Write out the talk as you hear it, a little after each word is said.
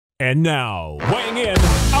And now, weighing in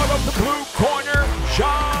out of the blue corner,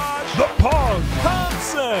 Josh the Pug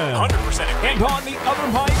Thomson. 100%. And on the other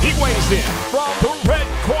mic, he weighs in from the red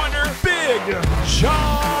corner, Big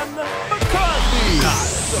John McCarthy.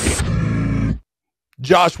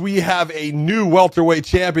 Josh, we have a new welterweight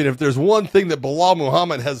champion. If there's one thing that Belal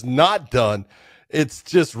Muhammad has not done, it's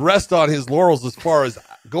just rest on his laurels as far as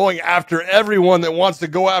going after everyone that wants to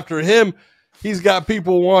go after him. He's got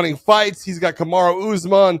people wanting fights. He's got Kamaru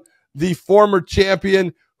Osman, the former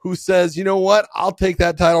champion, who says, you know what, I'll take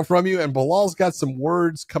that title from you. And Belal's got some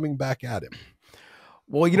words coming back at him.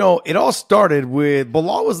 Well, you know, it all started with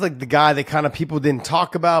Belal was like the guy that kind of people didn't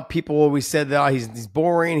talk about. People always said that he's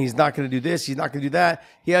boring. He's not going to do this. He's not going to do that.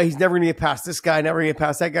 Yeah, he's never going to get past this guy, never going to get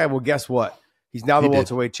past that guy. Well, guess what? He's now the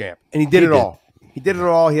welterweight champ. And he did it all. He did it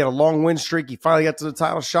all. He had a long win streak. He finally got to the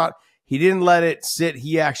title shot. He didn't let it sit.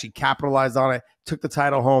 He actually capitalized on it, took the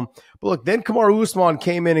title home. But look, then Kamaru Osman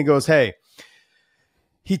came in and goes, hey,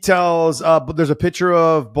 he tells, but there's a picture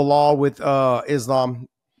of Belal with Islam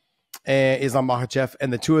Makhachev,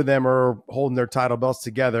 and the two of them are holding their title belts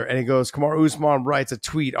together. And he goes, Kamaru Osman writes a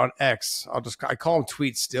tweet on X. I call him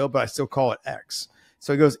tweets still, but I still call it X.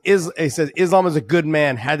 So he goes, he says, Islam is a good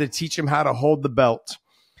man, had to teach him how to hold the belt.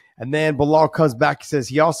 And then Belal comes back and says,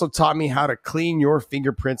 he also taught me how to clean your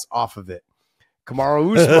fingerprints off of it.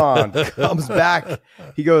 Kamaru Usman comes back.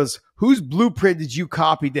 He goes, whose blueprint did you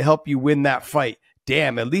copy to help you win that fight?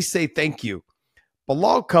 Damn, at least say thank you.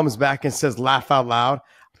 Belal comes back and says, laugh out loud.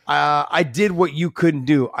 I did what you couldn't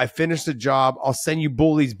do. I finished the job. I'll send you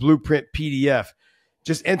Bully's blueprint PDF.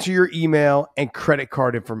 Just enter your email and credit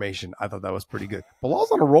card information. I thought that was pretty good.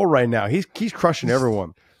 Belal's on a roll right now. He's crushing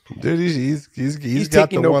everyone. Dude, he's got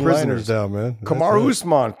the no one-liners down, man. Kamaru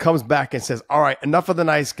Osman comes back and says, all right, enough of the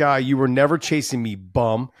nice guy. You were never chasing me,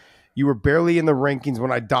 bum. You were barely in the rankings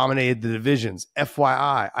when I dominated the divisions.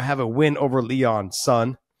 FYI, I have a win over Leon,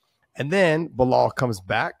 son. And then Belal comes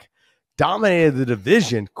back, dominated the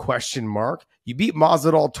division, ? You beat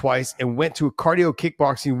Masvidal twice and went to a cardio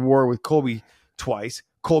kickboxing war with Colby twice.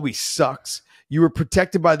 Colby sucks. You were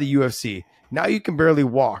protected by the UFC. Now you can barely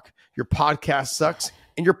walk. Your podcast sucks.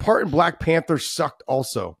 And your part in Black Panther sucked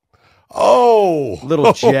also. Oh,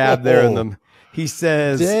 little jab there in them. He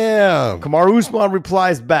says, damn. Kamaru Usman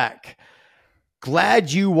replies back,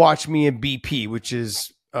 glad you watched me in BP, which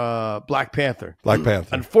is Black Panther. Black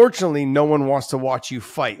Panther. Unfortunately, no one wants to watch you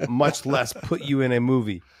fight, much less put you in a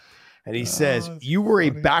movie. And he says, you were a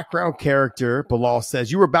background character. Belal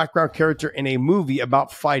says, you were a background character in a movie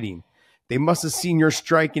about fighting. They must have seen your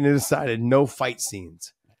striking and decided no fight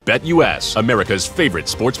scenes. BetUS, America's favorite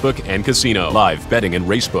sportsbook and casino. Live betting and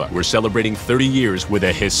racebook. We're celebrating 30 years with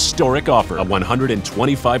a historic offer. A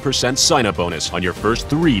 125% sign-up bonus on your first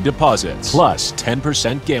 3 deposits. Plus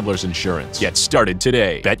 10% gambler's insurance. Get started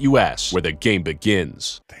today. BetUS, where the game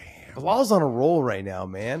begins. Belal's on a roll right now,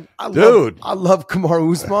 man. I love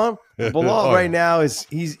Kamaru Usman. Belal right now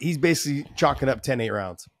he's basically chalking up 10-8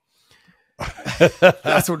 rounds.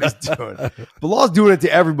 That's what he's doing. Belal's doing it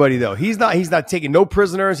to everybody though. He's not taking no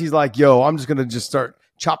prisoners. He's like, yo, I'm just gonna start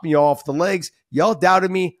chopping you off the legs. Y'all doubted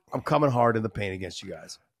me. I'm coming hard in the paint against you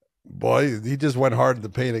guys. Boy, he just went hard in the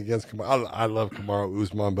paint against Kamaru. I love Kamaru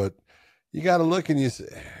Usman, but you got to look and you see,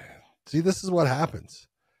 this is what happens.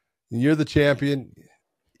 You're the champion.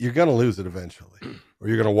 You're gonna lose it eventually, or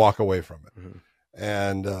you're gonna walk away from it. Mm-hmm.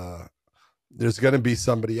 And there's gonna be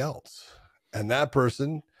somebody else, and that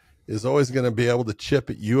person is always going to be able to chip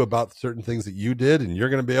at you about certain things that you did, and you're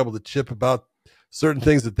going to be able to chip about certain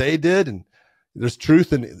things that they did, and there's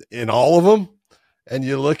truth in all of them. And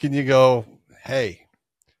you look and you go, hey,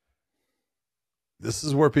 this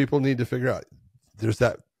is where people need to figure out. There's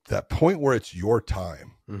that point where it's your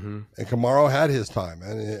time. Mm-hmm. And Kamaru had his time,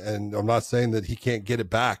 and I'm not saying that he can't get it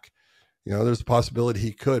back. You know, there's a possibility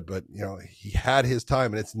he could, but you know, he had his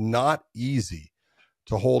time, and it's not easy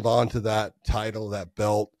to hold on to that title, that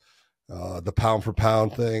belt, the pound for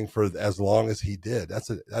pound thing for as long as he did.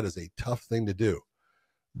 That is a tough thing to do.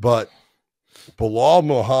 But Belal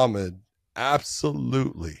Muhammad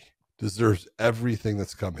absolutely deserves everything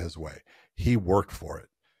that's come his way. He worked for it.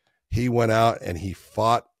 He went out and he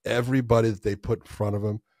fought everybody that they put in front of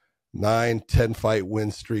him. 9-10 fight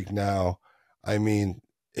win streak now. I mean,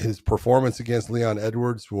 his performance against Leon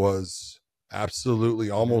Edwards was absolutely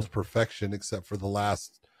almost perfection, except for the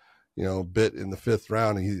last bit in the 5th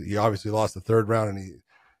round. And he obviously lost the 3rd round, and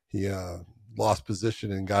he lost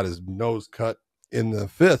position and got his nose cut in the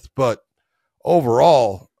 5th. But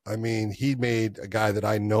overall, I mean, he made a guy that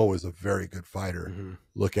I know is a very good fighter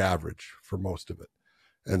look average for most of it.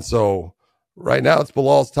 And so right now it's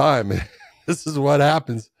Belal's time. This is what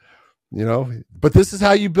happens You know, but this is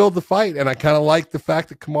how you build the fight. And I kind of like the fact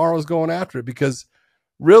that Kamaru is going after it, because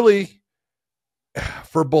really,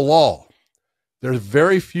 for Belal, there's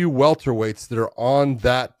very few welterweights that are on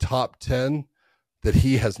that top 10 that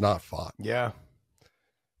he has not fought. Yeah.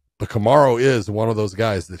 But Kamaru is one of those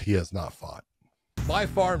guys that he has not fought. My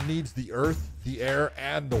farm needs the earth, the air,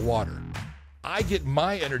 and the water. I get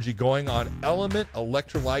my energy going on LMNT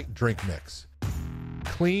Electrolyte Drink Mix.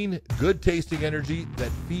 Clean, good-tasting energy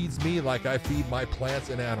that feeds me like I feed my plants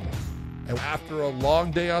and animals. And after a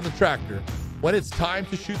long day on the tractor, when it's time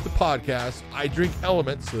to shoot the podcast, I drink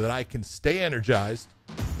LMNT so that I can stay energized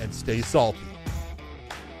and stay salty.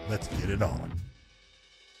 Let's get it on.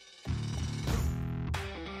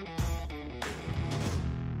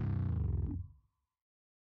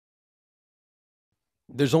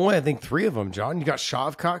 There's only, I think, 3 of them, John. You got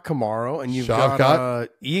Shavkat, Kamaru, and you've Shavkat. got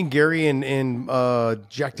Ian Gary and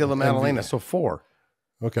Jack Della Maddalena. So 4.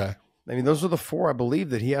 Okay. I mean, those are the 4, I believe,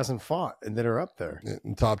 that he hasn't fought and that are up there.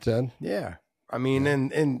 In top 10? Yeah. I mean,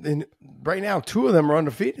 and right now, 2 of them are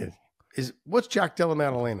undefeated. What's Jack Della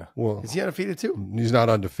Maddalena? Well, Is he undefeated too? He's not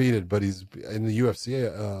undefeated, but he's in the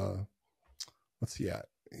UFC. What's he at?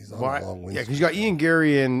 He's on a long win. Yeah, because you got Ian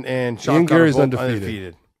Gary and Shavkat. Ian Gary's both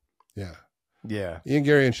undefeated. Yeah. Yeah. Ian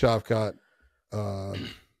Gary and Shavkat.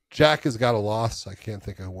 Jack has got a loss. I can't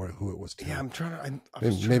think of who it was to. Yeah, I'm trying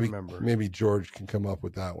to maybe remember. Maybe George can come up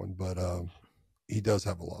with that one, but he does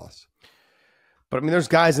have a loss. But I mean, there's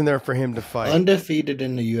guys in there for him to fight. Undefeated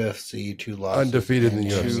in the UFC, 2 losses. Undefeated in the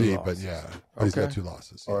 2 UFC, losses. but yeah, but he's got 2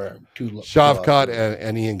 losses. Or 2 Shavkat losses.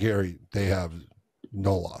 and Ian Gary, they have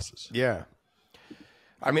no losses. Yeah.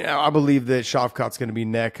 I mean, I believe that Shavkat's going to be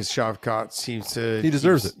next because Shavkat seems to... He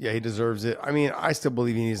deserves it. Yeah, he deserves it. I mean, I still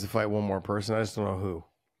believe he needs to fight one more person. I just don't know who.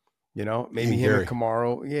 You know, maybe Ian him Gary. and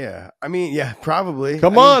Kamaru. Yeah. I mean, yeah, probably.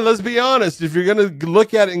 Come on, let's be honest. If you're going to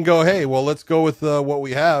look at it and go, hey, well, let's go with what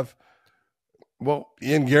we have. Well,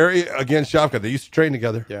 Ian Gary against Shavkat. They used to train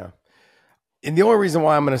together. yeah. And the only reason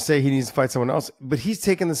why I'm going to say he needs to fight someone else, but he's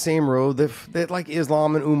taking the same road that like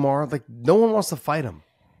Islam and Umar, like no one wants to fight him.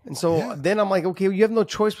 And so then I'm like, okay, you have no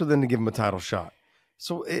choice but then to give him a title shot.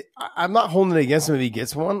 So I'm not holding it against him if he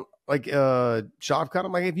gets one. Like Shavkat,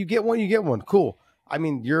 I'm like, if you get one, you get one. Cool. I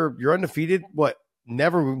mean, you're undefeated. What?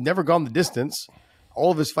 Never gone the distance.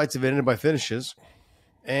 All of his fights have ended by finishes.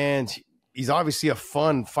 And he's obviously a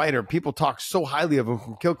fun fighter. People talk so highly of him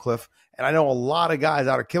from Killcliff. And I know a lot of guys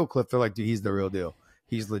out of Killcliff, they're like, dude, he's the real deal.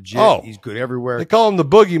 He's legit. Oh. He's good everywhere. They call him the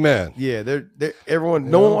boogeyman. Yeah, they're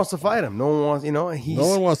everyone. No one wants to fight him. No one wants, you know. He's No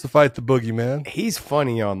one wants to fight the boogeyman. he's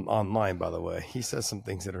funny online, by the way. He says some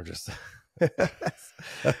things that are just,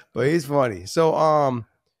 but he's funny. So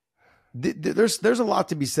there's a lot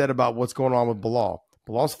to be said about what's going on with Belal.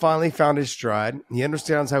 Belal's finally found his stride. He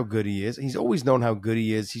understands how good he is. He's always known how good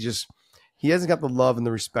he is. He hasn't got the love and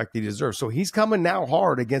the respect he deserves. So he's coming now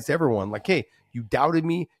hard against everyone. Like, hey, you doubted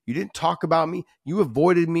me. You didn't talk about me. You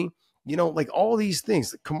avoided me. You know, like all these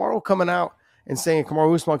things. Kamaru coming out and saying,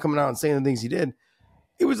 Kamaru Usman coming out and saying the things he did.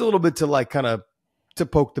 It was a little bit to like kind of to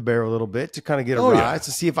poke the bear a little bit, to kind of get a rise,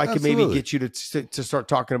 to see if I could maybe get you to start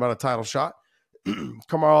talking about a title shot.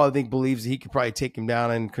 Kamaru, I think, believes that he could probably take him down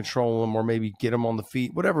and control him or maybe get him on the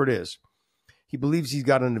feet, whatever it is. He believes he's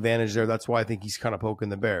got an advantage there. That's why I think he's kind of poking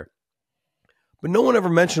the bear. But no one ever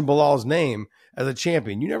mentioned Belal's name as a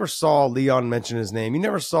champion. You never saw Leon mention his name. You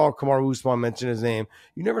never saw Kamaru Usman mention his name.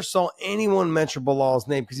 You never saw anyone mention Belal's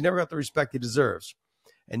name because he never got the respect he deserves.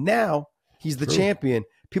 And now he's the champion.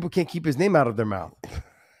 People can't keep his name out of their mouth.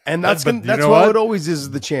 And that's what it always is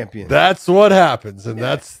the champion. That's what happens. And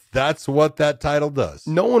that's what that title does.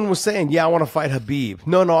 No one was saying, yeah, I want to fight Habib.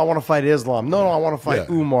 No, I want to fight Islam. No, I want to fight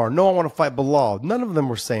Umar. No, I want to fight Belal. None of them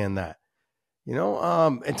were saying that. You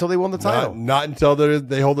know, until they won the title. Not until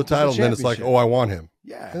they hold the title. And then it's like, oh, I want him.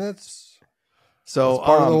 Yeah. And that's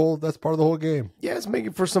part of the whole game. Yeah, it's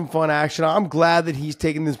making for some fun action. I'm glad that he's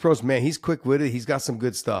taking this approach. Man, he's quick-witted. He's got some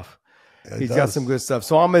good stuff. He's got some good stuff.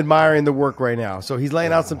 So I'm admiring the work right now. So he's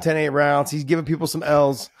laying out some 10-8 rounds. He's giving people some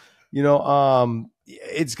L's. You know,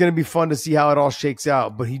 it's going to be fun to see how it all shakes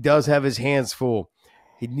out. But he does have his hands full.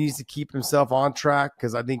 He needs to keep himself on track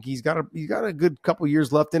because I think he's got a good couple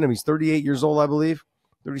years left in him. He's 38 years old, I believe.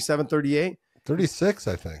 37, 38. 36,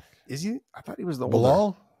 I think. Is he? I thought he was the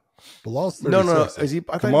Belal? Belal's 36. No. Is he?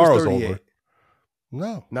 I thought Kamaru's he was 38. older.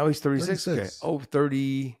 No. No, he's 36. 36. Okay. Oh,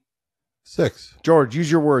 36. George,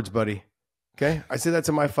 use your words, buddy. Okay? I say that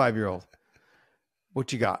to my 5-year-old.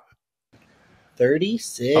 What you got?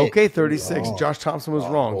 36. Okay, 36. Oh. Josh Thomson was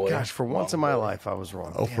wrong. Boy. Gosh, for once in my life, I was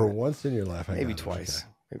wrong. Oh, for once in your life. Maybe twice.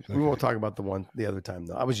 Okay. We won't talk about the other time,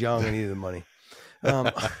 though. I was young and needed the money.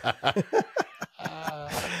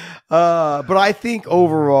 But I think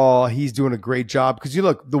overall he's doing a great job because you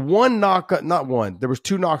look, the one knock, not one, there was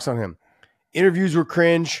 2 knocks on him. Interviews were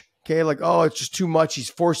cringe. Okay, like, oh, it's just too much. He's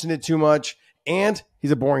forcing it too much. And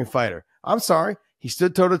he's a boring fighter. I'm sorry. He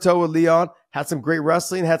stood toe-to-toe with Leon, had some great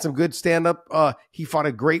wrestling, had some good stand-up. He fought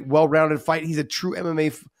a great, well-rounded fight. He's a true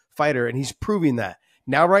MMA fighter, and he's proving that.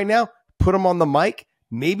 Right now, put him on the mic.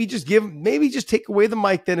 Maybe just take away the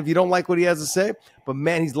mic then if you don't like what he has to say. But,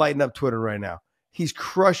 man, he's lighting up Twitter right now. He's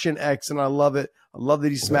crushing X, and I love it. I love that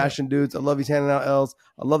he's smashing dudes. I love he's handing out L's.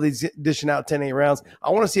 I love that he's dishing out 10-8 rounds.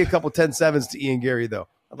 I want to see a couple 10-7s to Ian Gary, though.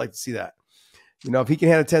 I'd like to see that. If he can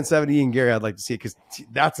hand a 10-7 to Ian Gary, I'd like to see it because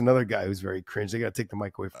that's another guy who's very cringe. They got to take the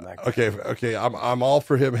mic away from that guy. Okay. I'm all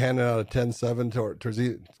for him handing out a 10-7 towards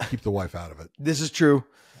keep the wife out of it. This is true.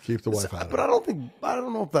 Keep the wife out of it. But I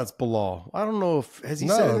don't know if that's Belal. I don't know if has he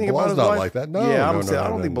No, said anything Bilal's about his not wife? like that. No, yeah, no, I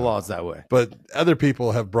don't think Bilal's that way. But other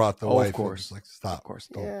people have brought the wife. Of course, like stop. Of course,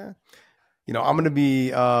 yeah. I'm going to be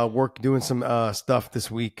doing some stuff this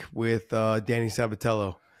week with Danny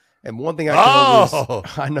Sabatello. And one thing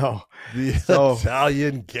I know. The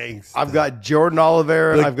Italian gangster. I've got Jordan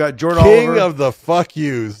Oliver. I've got Jordan King Oliver. of the fuck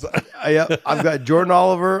yous. Yep. I've got Jordan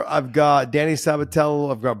Oliver. I've got Danny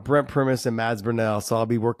Sabatello. I've got Brent Primus and Mads Burnell. So I'll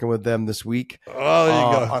be working with them this week. Oh, there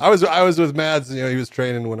you go. I was with Mads. He was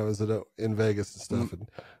training when I was in Vegas and stuff. And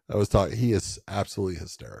I was talking. He is absolutely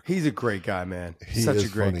hysterical. He's a great guy, man. He Such is a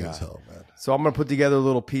great funny guy. as hell, man. So I'm gonna put together a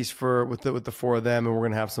little piece with the 4 of them, and we're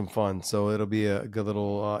gonna have some fun. So it'll be a good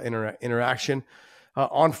little interaction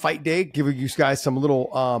on fight day. Giving you guys some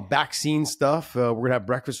little back scene stuff. We're gonna have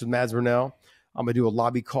breakfast with Mads Burnell. I'm gonna do a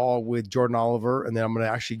lobby call with Jordan Oliver, and then I'm gonna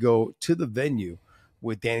actually go to the venue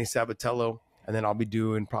with Danny Sabatello. And then I'll be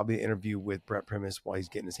doing probably an interview with Brent Primus while he's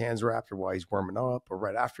getting his hands wrapped or while he's warming up or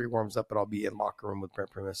right after he warms up. But I'll be in locker room with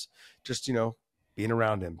Brent Primus, just, being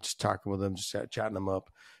around him, just talking with him, just chatting him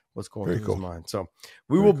up, what's going through his mind. So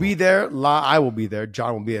we will be there. I will be there.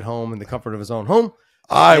 John will be at home in the comfort of his own home.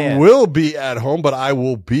 I will be at home, but I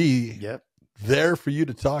will be there for you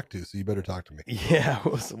to talk to. So you better talk to me. Yeah,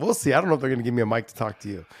 we'll see. I don't know if they're going to give me a mic to talk to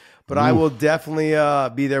you, but I will definitely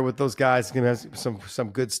be there with those guys. It's going to have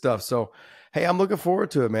some good stuff. So, hey, I'm looking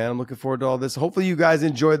forward to it, man. I'm looking forward to all this. Hopefully you guys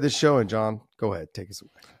enjoyed this show. And John, go ahead. Take us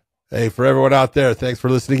away. Hey, for everyone out there, thanks for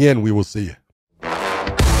listening in. We will see you.